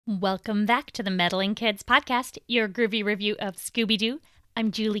Welcome back to the Meddling Kids podcast, your groovy review of Scooby-Doo. I'm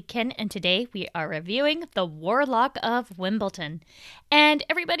Julie Kin, and today we are reviewing The Warlock of Wimbledon. And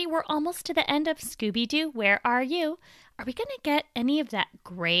everybody, we're almost to the end of Scooby-Doo. Where are you? Are we going to get any of that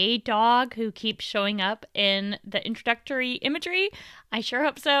gray dog who keeps showing up in the introductory imagery? I sure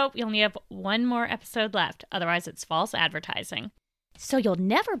hope so. We only have one more episode left. Otherwise, it's false advertising. So you'll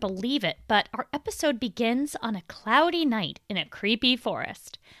never believe it, but our episode begins on a cloudy night in a creepy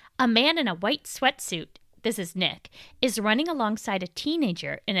forest. A man in a white sweatsuit, this is Nick, is running alongside a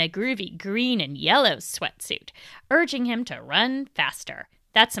teenager in a groovy green and yellow sweatsuit, urging him to run faster.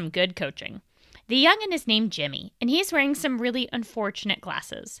 That's some good coaching. The young'un is named Jimmy, and he's wearing some really unfortunate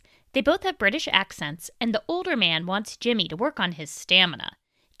glasses. They both have British accents, and the older man wants Jimmy to work on his stamina.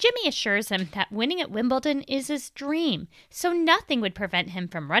 Jimmy assures him that winning at Wimbledon is his dream, so nothing would prevent him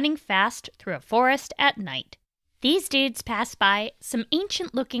from running fast through a forest at night. These dudes pass by some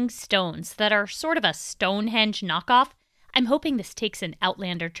ancient-looking stones that are sort of a Stonehenge knockoff. I'm hoping this takes an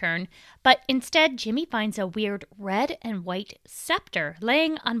Outlander turn, but instead Jimmy finds a weird red and white scepter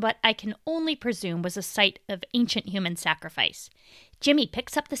laying on what I can only presume was a site of ancient human sacrifice. Jimmy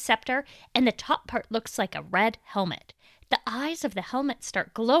picks up the scepter, and the top part looks like a red helmet. The eyes of the helmet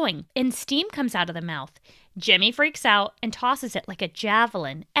start glowing, and steam comes out of the mouth. Jimmy freaks out and tosses it like a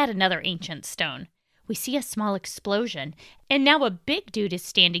javelin at another ancient stone. We see a small explosion, and now a big dude is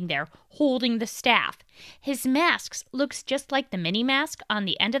standing there holding the staff. His mask looks just like the mini mask on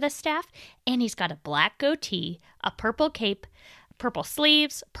the end of the staff, and he's got a black goatee, a purple cape, purple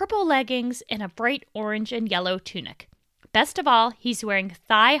sleeves, purple leggings, and a bright orange and yellow tunic. Best of all, he's wearing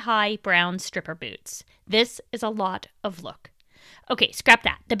thigh-high brown stripper boots. This is a lot of look. Okay, scrap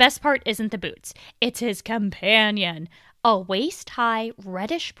that. The best part isn't the boots. It's his companion, a waist-high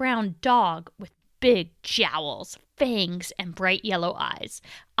reddish-brown dog with big jowls, fangs, and bright yellow eyes.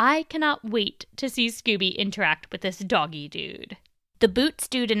 I cannot wait to see Scooby interact with this doggy dude. The boots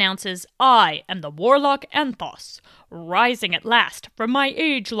dude announces, "I am the Warlock Anthos, rising at last from my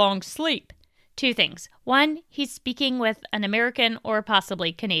age-long sleep." Two things. One, he's speaking with an American or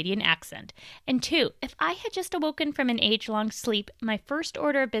possibly Canadian accent. And two, if I had just awoken from an age-long sleep, my first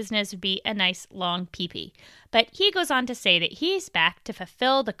order of business would be a nice long pee-pee. But he goes on to say that he's back to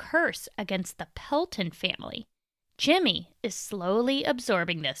fulfill the curse against the Pelton family. Jimmy is slowly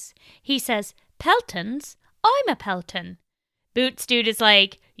absorbing this. He says, "Peltons? I'm a Pelton." Boots dude is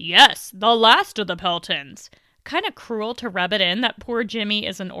like, "Yes, the last of the Peltons." Kind of cruel to rub it in that poor Jimmy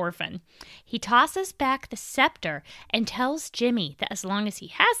is an orphan. He tosses back the scepter and tells Jimmy that as long as he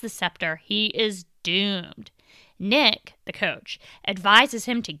has the scepter, he is doomed. Nick, the coach, advises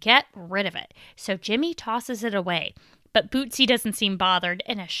him to get rid of it, so Jimmy tosses it away. But Bootsy doesn't seem bothered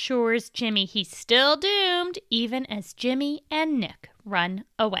and assures Jimmy he's still doomed, even as Jimmy and Nick run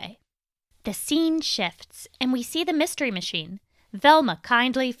away. The scene shifts, and we see the mystery machine. Velma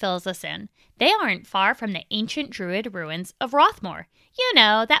kindly fills us in. They aren't far from the ancient druid ruins of Rothmore. You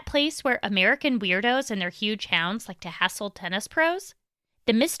know, that place where American weirdos and their huge hounds like to hassle tennis pros.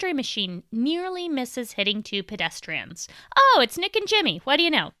 The mystery machine nearly misses hitting two pedestrians. "Oh, it's Nick and Jimmy. What do you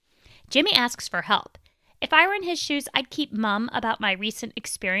know?" Jimmy asks for help. If I were in his shoes, I'd keep mum about my recent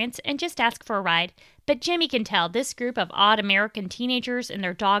experience and just ask for a ride. But Jimmy can tell this group of odd American teenagers and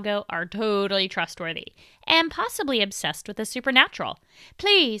their doggo are totally trustworthy and possibly obsessed with the supernatural.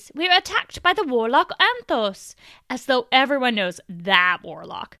 "Please, we're attacked by the Warlock Anthos," as though everyone knows that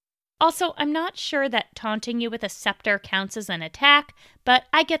warlock. Also, I'm not sure that taunting you with a scepter counts as an attack, but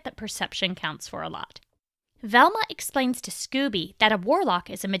I get that perception counts for a lot. Velma explains to Scooby that a warlock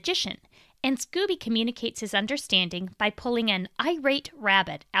is a magician, and Scooby communicates his understanding by pulling an irate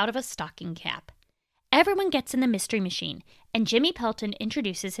rabbit out of a stocking cap. Everyone gets in the mystery machine, and Jimmy Pelton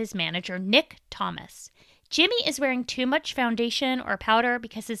introduces his manager, Nick Thomas. Jimmy is wearing too much foundation or powder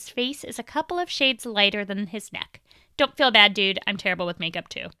because his face is a couple of shades lighter than his neck. Don't feel bad, dude. I'm terrible with makeup,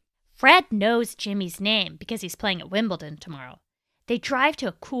 too. Fred knows Jimmy's name because he's playing at Wimbledon tomorrow. They drive to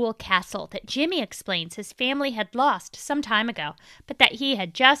a cool castle that Jimmy explains his family had lost some time ago, but that he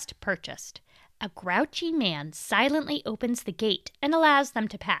had just purchased. A grouchy man silently opens the gate and allows them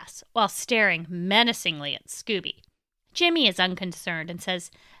to pass, while staring menacingly at Scooby. Jimmy is unconcerned and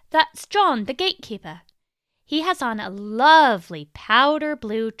says, "That's John, the gatekeeper." He has on a lovely powder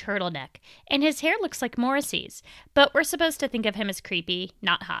blue turtleneck, and his hair looks like Morrissey's, but we're supposed to think of him as creepy,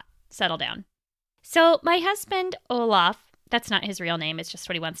 not hot. Settle down. So my husband, Olaf, that's not his real name, it's just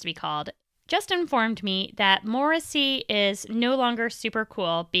what he wants to be called, just informed me that Morrissey is no longer super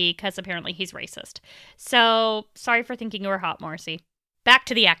cool because apparently he's racist. So, sorry for thinking you were hot, Morrissey. Back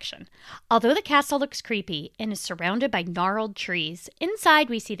to the action. Although the castle looks creepy and is surrounded by gnarled trees, inside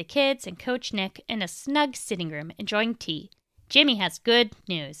we see the kids and Coach Nick in a snug sitting room enjoying tea. Jimmy has good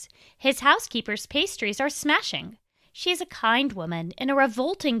news. His housekeeper's pastries are smashing. She is a kind woman in a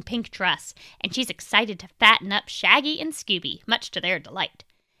revolting pink dress, and she's excited to fatten up Shaggy and Scooby, much to their delight.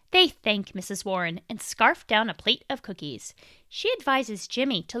 They thank Mrs. Warren and scarf down a plate of cookies. She advises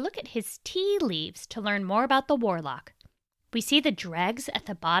Jimmy to look at his tea leaves to learn more about the Warlock. We see the dregs at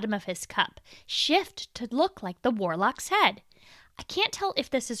the bottom of his cup shift to look like the Warlock's head. I can't tell if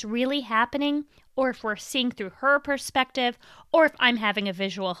this is really happening, or if we're seeing through her perspective, or if I'm having a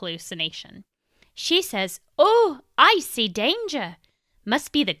visual hallucination. She says, "Oh, I see danger."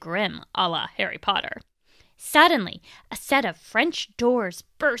 Must be the Grim, a la Harry Potter. Suddenly, a set of French doors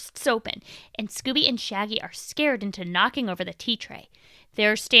bursts open, and Scooby and Shaggy are scared into knocking over the tea tray.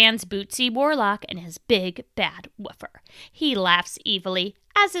 There stands Bootsy Warlock and his big, bad woofer. He laughs evilly,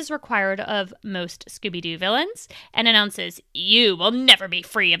 as is required of most Scooby-Doo villains, and announces, "You will never be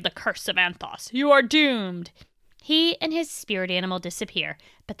free of the curse of Anthos. You are doomed." He and his spirit animal disappear,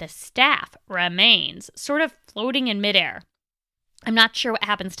 but the staff remains, sort of floating in midair. I'm not sure what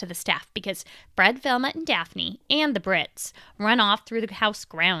happens to the staff because Fred, Velma, and Daphne, and the Brits, run off through the house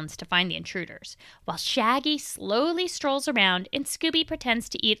grounds to find the intruders, while Shaggy slowly strolls around and Scooby pretends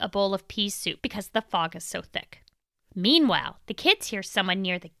to eat a bowl of pea soup because the fog is so thick. Meanwhile, the kids hear someone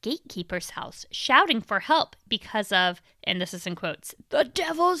near the gatekeeper's house shouting for help because of, and this is in quotes, "the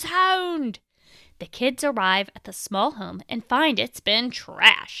devil's hound." The kids arrive at the small home and find it's been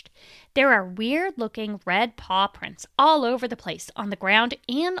trashed. There are weird-looking red paw prints all over the place on the ground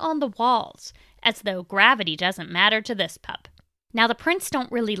and on the walls, as though gravity doesn't matter to this pup. Now, the prints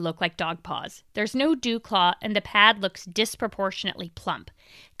don't really look like dog paws. There's no dew claw, and the pad looks disproportionately plump.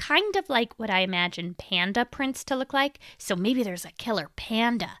 Kind of like what I imagine panda prints to look like, so maybe there's a killer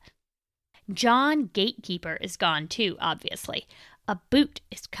panda. John Gatekeeper is gone too, obviously. A boot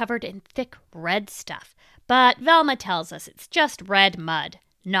is covered in thick red stuff, but Velma tells us it's just red mud,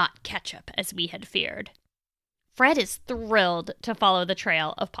 not ketchup, as we had feared. Fred is thrilled to follow the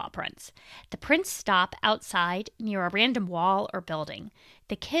trail of paw prints. The prints stop outside near a random wall or building.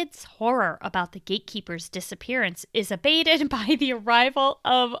 The kids' horror about the gatekeeper's disappearance is abated by the arrival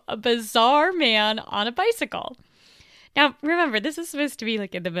of a bizarre man on a bicycle. Now, remember, this is supposed to be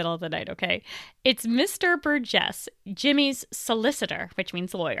like in the middle of the night, okay? It's Mr. Burgess, Jimmy's solicitor, which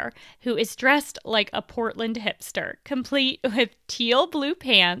means lawyer, who is dressed like a Portland hipster, complete with teal blue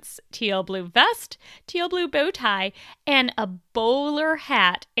pants, teal blue vest, teal blue bow tie, and a bowler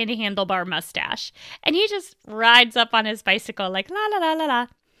hat and a handlebar mustache. And he just rides up on his bicycle like la la la la la.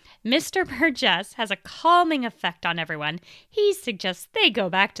 Mr. Burgess has a calming effect on everyone. He suggests they go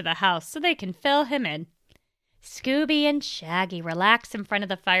back to the house so they can fill him in. Scooby and Shaggy relax in front of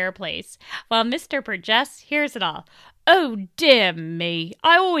the fireplace, while Mr. Burgess hears it all. "Oh, dear me.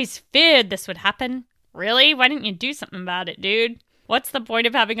 I always feared this would happen." "Really? Why didn't you do something about it, dude? What's the point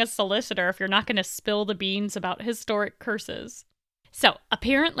of having a solicitor if you're not going to spill the beans about historic curses?" So,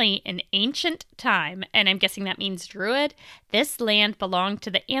 apparently in ancient time, and I'm guessing that means druid, this land belonged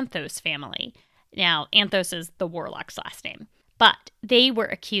to the Anthos family. Now, Anthos is the Warlock's last name. But they were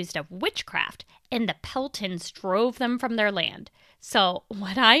accused of witchcraft, and the Peltons drove them from their land. So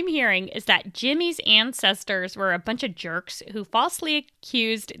what I'm hearing is that Jimmy's ancestors were a bunch of jerks who falsely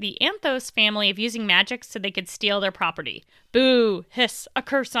accused the Anthos family of using magic so they could steal their property. Boo! Hiss! A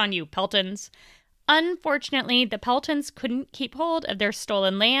curse on you, Peltons! Unfortunately, the Peltons couldn't keep hold of their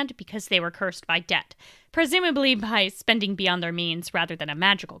stolen land because they were cursed by debt, presumably by spending beyond their means rather than a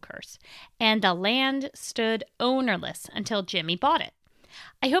magical curse, and the land stood ownerless until Jimmy bought it.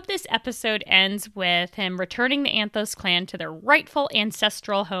 I hope this episode ends with him returning the Anthos clan to their rightful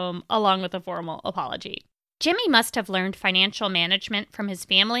ancestral home along with a formal apology. Jimmy must have learned financial management from his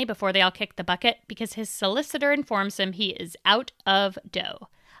family before they all kicked the bucket because his solicitor informs him he is out of dough.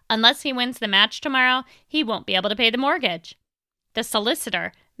 Unless he wins the match tomorrow, he won't be able to pay the mortgage. The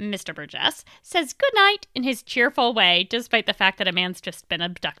solicitor, Mr. Burgess, says goodnight in his cheerful way, despite the fact that a man's just been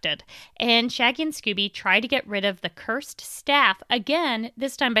abducted. And Shaggy and Scooby try to get rid of the cursed staff again,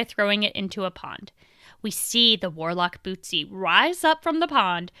 this time by throwing it into a pond. We see the Warlock Bootsy rise up from the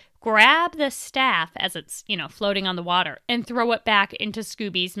pond, grab the staff as it's, floating on the water, and throw it back into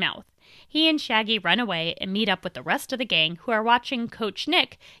Scooby's mouth. He and Shaggy run away and meet up with the rest of the gang who are watching Coach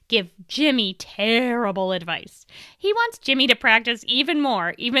Nick give Jimmy terrible advice. He wants Jimmy to practice even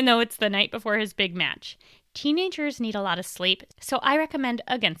more, even though it's the night before his big match. Teenagers need a lot of sleep, so I recommend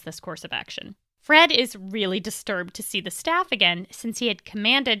against this course of action. Fred is really disturbed to see the staff again since he had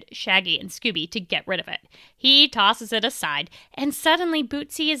commanded Shaggy and Scooby to get rid of it. He tosses it aside, and suddenly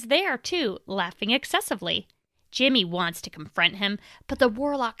Bootsy is there too, laughing excessively. Jimmy wants to confront him, but the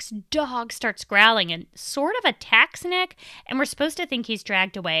Warlock's dog starts growling and sort of attacks Nick, and we're supposed to think he's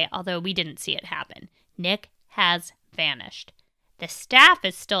dragged away, although we didn't see it happen. Nick has vanished. The staff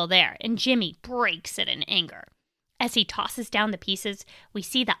is still there, and Jimmy breaks it in anger. As he tosses down the pieces, we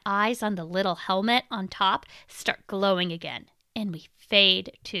see the eyes on the little helmet on top start glowing again, and we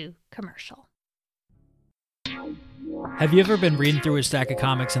fade to commercial. Have you ever been reading through a stack of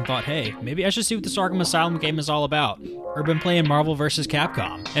comics and thought, hey, maybe I should see what this Arkham Asylum game is all about? Or been playing Marvel vs.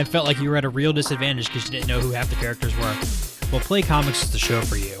 Capcom and felt like you were at a real disadvantage because you didn't know who half the characters were? Well, Play Comics is the show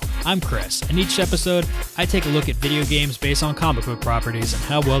for you. I'm Chris, and each episode, I take a look at video games based on comic book properties and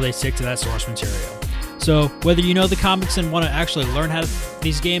how well they stick to that source material. So, whether you know the comics and want to actually learn how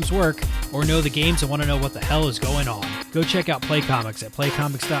these games work, or know the games and want to know what the hell is going on, go check out Play Comics at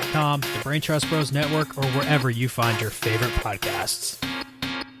playcomics.com, the Brain Trust Bros Network, or wherever you find your favorite podcasts.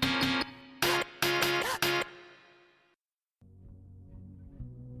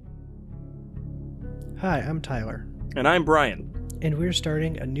 Hi, I'm Tyler. And I'm Brian. And we're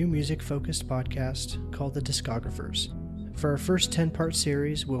starting a new music-focused podcast called The Discographers. For our first 10-part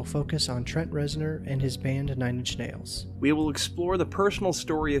series, we'll focus on Trent Reznor and his band 9 Inch Nails. We will explore the personal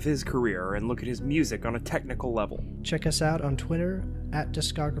story of his career and look at his music on a technical level. Check us out on Twitter at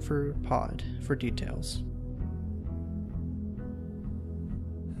DiscographerPod for details.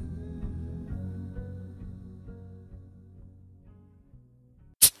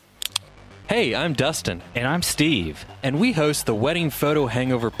 Hey, I'm Dustin. And I'm Steve. And we host the Wedding Photo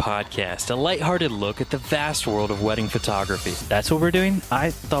Hangover podcast, a lighthearted look at the vast world of wedding photography. That's what we're doing?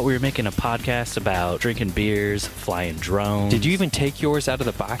 I thought we were making a podcast about drinking beers, flying drones. Did you even take yours out of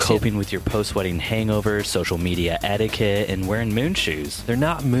the box? Coping with your post-wedding hangovers, social media etiquette, and wearing moon shoes. They're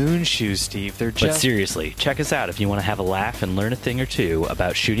not moon shoes, Steve. They're just... But seriously, check us out if you want to have a laugh and learn a thing or two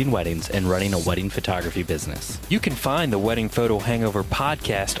about shooting weddings and running a wedding photography business. You can find the Wedding Photo Hangover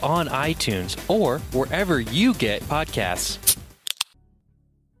podcast on iTunes or wherever you get podcasts.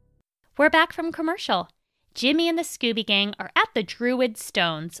 We're back from commercial. Jimmy and the Scooby Gang are at the Druid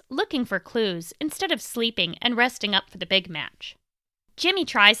Stones looking for clues instead of sleeping and resting up for the big match. Jimmy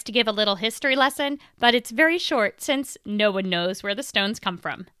tries to give a little history lesson, but it's very short since no one knows where the stones come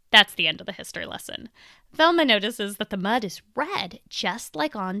from. That's the end of the history lesson. Velma notices that the mud is red, just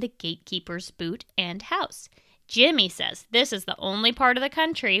like on the gatekeeper's boot and house. Jimmy says this is the only part of the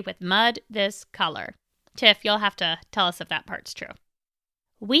country with mud this color. Tiff, you'll have to tell us if that part's true.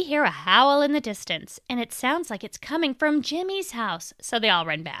 We hear a howl in the distance, and it sounds like it's coming from Jimmy's house, so they all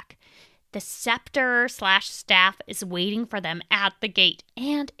run back. The scepter/staff is waiting for them at the gate,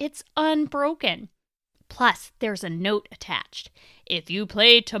 and it's unbroken. Plus, there's a note attached. If you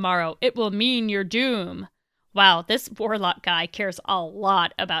play tomorrow, it will mean your doom. Wow, this Warlock guy cares a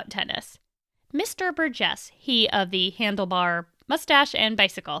lot about tennis. Mr. Burgess, he of the handlebar, mustache, and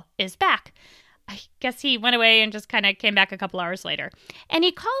bicycle, is back. I guess he went away and just kind of came back a couple hours later. And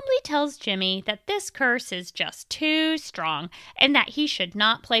he calmly tells Jimmy that this curse is just too strong and that he should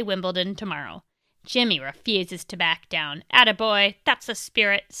not play Wimbledon tomorrow. Jimmy refuses to back down. Attaboy, that's the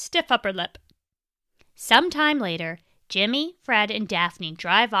spirit, stiff upper lip. Sometime later, Jimmy, Fred, and Daphne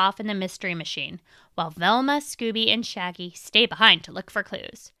drive off in the Mystery Machine, while Velma, Scooby, and Shaggy stay behind to look for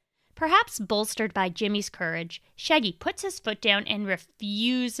clues. Perhaps bolstered by Jimmy's courage, Shaggy puts his foot down and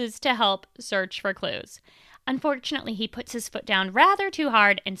refuses to help search for clues. Unfortunately, he puts his foot down rather too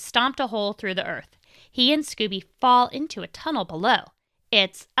hard and stomped a hole through the earth. He and Scooby fall into a tunnel below.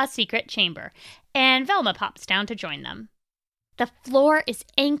 It's a secret chamber, and Velma pops down to join them. The floor is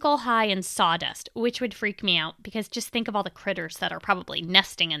ankle-high in sawdust, which would freak me out because just think of all the critters that are probably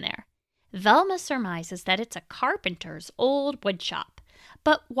nesting in there. Velma surmises that it's a carpenter's old wood shop.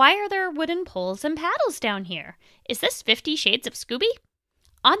 But why are there wooden poles and paddles down here? Is this 50 Shades of Scooby?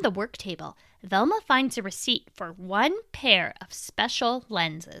 On the work table, Velma finds a receipt for 1 pair of special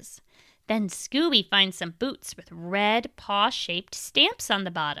lenses. Then Scooby finds some boots with red paw-shaped stamps on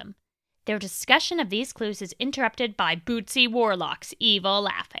the bottom. Their discussion of these clues is interrupted by Bootsy Warlock's evil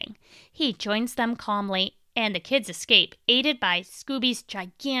laughing. He joins them calmly, and the kids escape, aided by Scooby's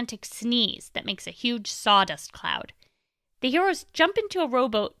gigantic sneeze that makes a huge sawdust cloud. The heroes jump into a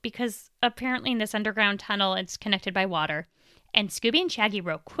rowboat because apparently in this underground tunnel it's connected by water, and Scooby and Shaggy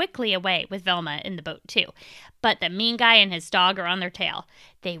row quickly away with Velma in the boat too. But the mean guy and his dog are on their tail.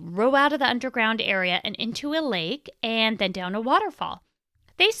 They row out of the underground area and into a lake and then down a waterfall.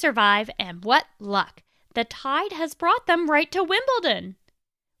 They survive, and what luck! The tide has brought them right to Wimbledon.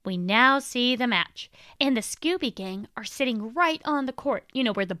 We now see the match, and the Scooby Gang are sitting right on the court,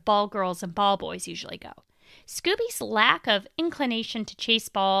 where the ball girls and ball boys usually go. Scooby's lack of inclination to chase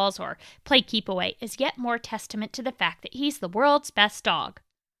balls or play keep away is yet more testament to the fact that he's the world's best dog.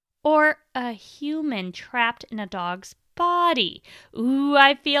 Or a human trapped in a dog's body. Ooh,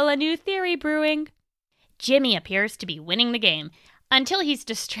 I feel a new theory brewing. Jimmy appears to be winning the game, until he's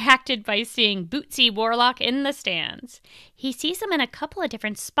distracted by seeing Bootsy Warlock in the stands. He sees him in a couple of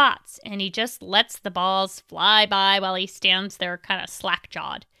different spots, and he just lets the balls fly by while he stands there kind of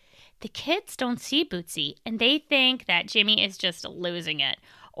slack-jawed. The kids don't see Bootsy, and they think that Jimmy is just losing it,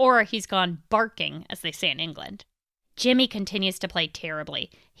 or he's gone barking, as they say in England. Jimmy continues to play terribly.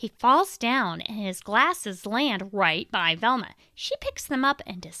 He falls down, and his glasses land right by Velma. She picks them up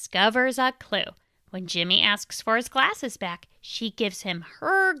and discovers a clue. When Jimmy asks for his glasses back, she gives him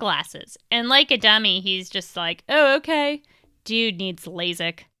her glasses. And like a dummy, he's just like, oh, okay. Dude needs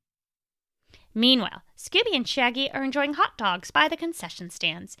LASIK. Meanwhile, Scooby and Shaggy are enjoying hot dogs by the concession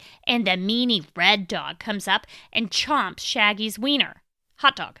stands. And the meanie red dog comes up and chomps Shaggy's wiener.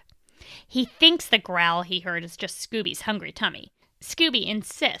 Hot dog. He thinks the growl he heard is just Scooby's hungry tummy. Scooby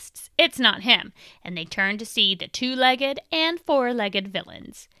insists it's not him, and they turn to see the two-legged and four-legged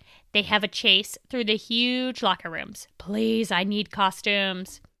villains. They have a chase through the huge locker rooms. Please, I need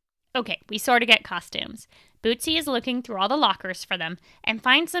costumes. Okay, we sort of get costumes. Bootsy is looking through all the lockers for them and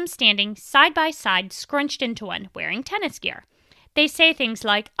finds them standing side by side, scrunched into one, wearing tennis gear. They say things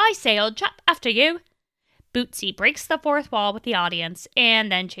like, I say, old chap, after you. Bootsy breaks the fourth wall with the audience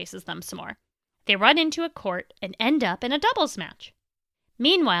and then chases them some more. They run into a court and end up in a doubles match.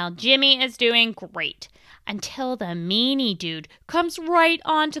 Meanwhile, Jimmy is doing great until the meanie dude comes right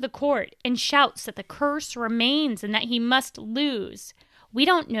onto the court and shouts that the curse remains and that he must lose. We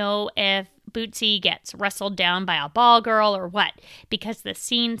don't know if Bootsy gets wrestled down by a ball girl or what, because the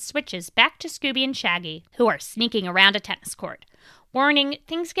scene switches back to Scooby and Shaggy, who are sneaking around a tennis court. Warning,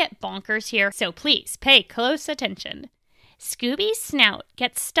 things get bonkers here, so please pay close attention. Scooby's snout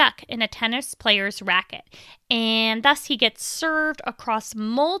gets stuck in a tennis player's racket, and thus he gets served across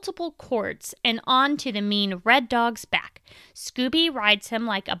multiple courts and onto the mean red dog's back. Scooby rides him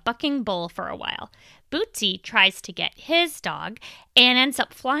like a bucking bull for a while. Bootsy tries to get his dog and ends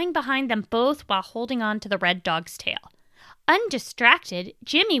up flying behind them both while holding on to the red dog's tail. Undistracted,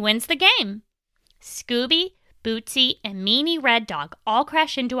 Jimmy wins the game. Scooby, Bootsy, and Meanie Red Dog all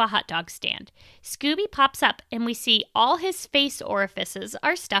crash into a hot dog stand. Scooby pops up and we see all his face orifices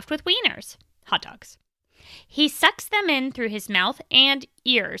are stuffed with wieners, hot dogs. He sucks them in through his mouth and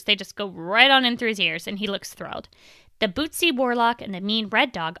ears. They just go right on in through his ears and he looks thrilled. The Bootsy Warlock and the Mean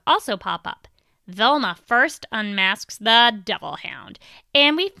Red Dog also pop up. Velma first unmasks the Devil Hound,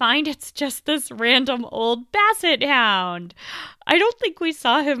 and we find it's just this random old Basset Hound. I don't think we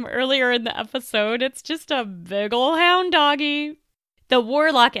saw him earlier in the episode. It's just a big ol' hound doggy. The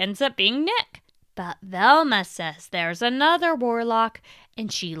Warlock ends up being Nick, but Velma says there's another Warlock,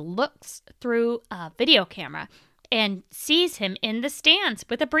 and she looks through a video camera and sees him in the stands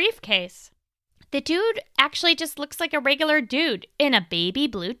with a briefcase. The dude actually just looks like a regular dude in a baby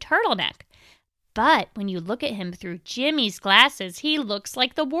blue turtleneck. But when you look at him through Jimmy's glasses, he looks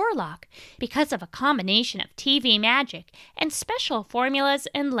like the Warlock because of a combination of TV magic and special formulas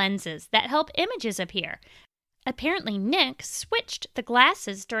and lenses that help images appear. Apparently, Nick switched the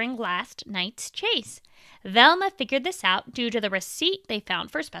glasses during last night's chase. Velma figured this out due to the receipt they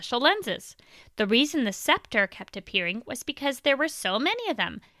found for special lenses. The reason the scepter kept appearing was because there were so many of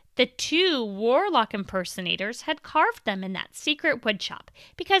them. The two Warlock impersonators had carved them in that secret woodshop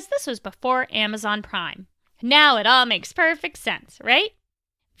because this was before Amazon Prime. Now it all makes perfect sense, right?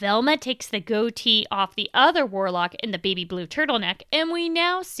 Velma takes the goatee off the other Warlock in the baby blue turtleneck, and we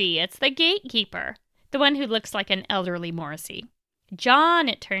now see it's the gatekeeper, the one who looks like an elderly Morrissey. John,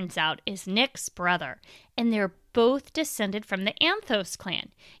 it turns out, is Nick's brother, and they're both descended from the Anthos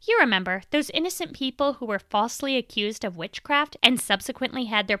clan. You remember, those innocent people who were falsely accused of witchcraft and subsequently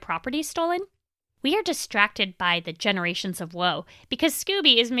had their property stolen? We are distracted by the generations of woe because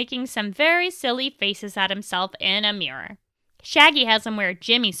Scooby is making some very silly faces at himself in a mirror. Shaggy has him wear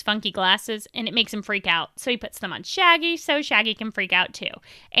Jimmy's funky glasses, and it makes him freak out, so he puts them on Shaggy so Shaggy can freak out too.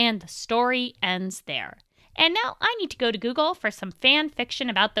 And the story ends there. And now I need to go to Google for some fan fiction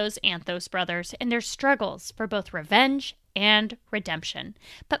about those Anthos brothers and their struggles for both revenge and redemption.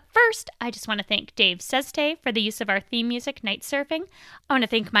 But first, I just want to thank Dave Seste for the use of our theme music, Night Surfing. I want to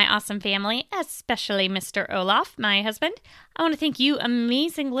thank my awesome family, especially Mr. Olaf, my husband. I want to thank you,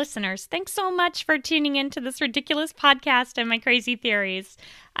 amazing listeners. Thanks so much for tuning into this ridiculous podcast and my crazy theories.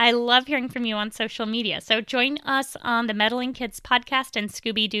 I love hearing from you on social media. So join us on the Meddling Kids podcast and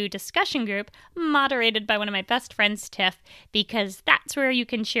Scooby-Doo discussion group, moderated by one of my best friends, Tiff, because that's where you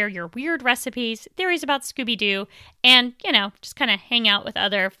can share your weird recipes, theories about Scooby-Doo, and, just kind of hang out with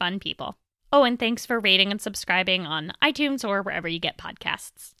other fun people. Oh, and thanks for rating and subscribing on iTunes or wherever you get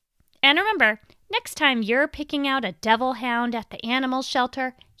podcasts. And remember, next time you're picking out a devil hound at the animal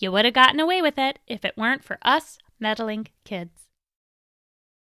shelter, you would have gotten away with it if it weren't for us meddling kids.